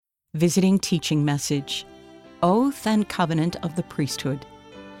Visiting Teaching Message, Oath and Covenant of the Priesthood.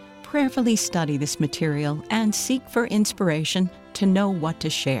 Prayerfully study this material and seek for inspiration to know what to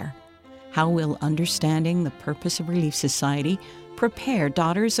share. How will understanding the purpose of Relief Society prepare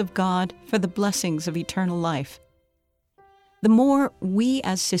daughters of God for the blessings of eternal life? The more we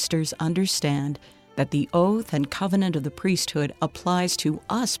as sisters understand that the oath and covenant of the priesthood applies to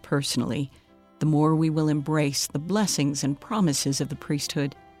us personally, the more we will embrace the blessings and promises of the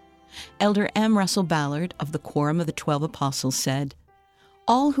priesthood. Elder M. Russell Ballard of the Quorum of the 12 Apostles said,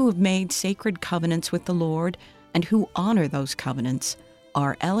 "All who have made sacred covenants with the Lord and who honor those covenants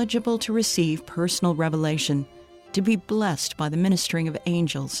are eligible to receive personal revelation, to be blessed by the ministering of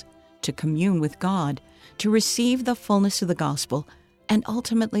angels, to commune with God, to receive the fullness of the gospel, and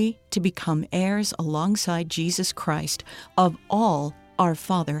ultimately to become heirs alongside Jesus Christ of all our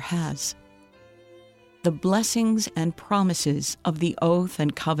Father has." The blessings and promises of the oath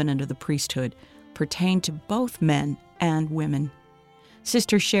and covenant of the priesthood pertain to both men and women.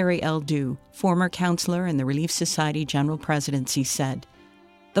 Sister Sherry L. Dew, former counselor in the Relief Society General Presidency, said,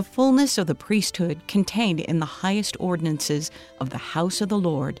 "The fullness of the priesthood contained in the highest ordinances of the house of the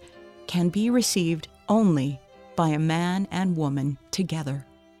Lord can be received only by a man and woman together."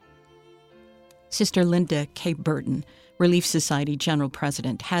 Sister Linda K. Burton, Relief Society General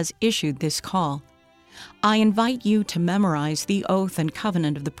President, has issued this call. "I invite you to memorize the oath and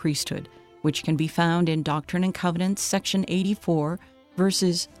covenant of the priesthood, which can be found in Doctrine and Covenants, section 84,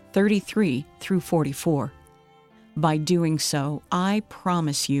 verses 33 through 44. By doing so, I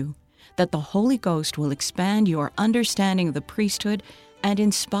promise you that the Holy Ghost will expand your understanding of the priesthood and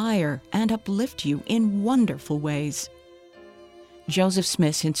inspire and uplift you in wonderful ways." Joseph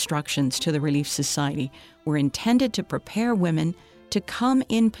Smith's instructions to the Relief Society were intended to prepare women to come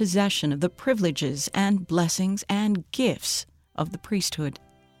in possession of the privileges and blessings and gifts of the priesthood.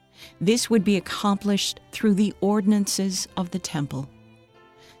 This would be accomplished through the ordinances of the temple.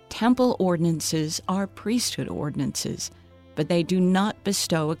 Temple ordinances are priesthood ordinances, but they do not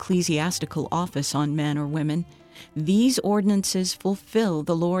bestow ecclesiastical office on men or women. These ordinances fulfill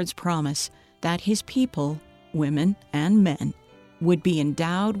the Lord's promise that His people, women and men, would be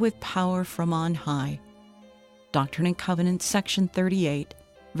endowed with power from on high. Doctrine and Covenants, section 38,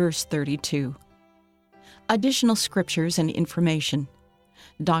 verse 32. Additional scriptures and information.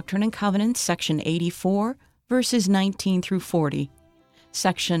 Doctrine and Covenants, section 84, verses 19 through 40.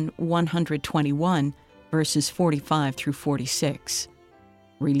 Section 121, verses 45 through 46.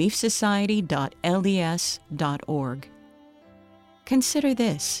 reliefsociety.lds.org. Consider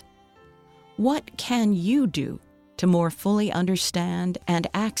this. What can you do to more fully understand and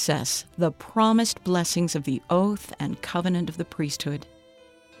access the promised blessings of the oath and covenant of the priesthood?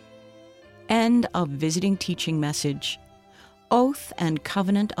 End of Visiting Teaching Message, Oath and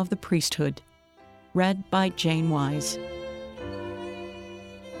Covenant of the Priesthood, read by Jane Wise.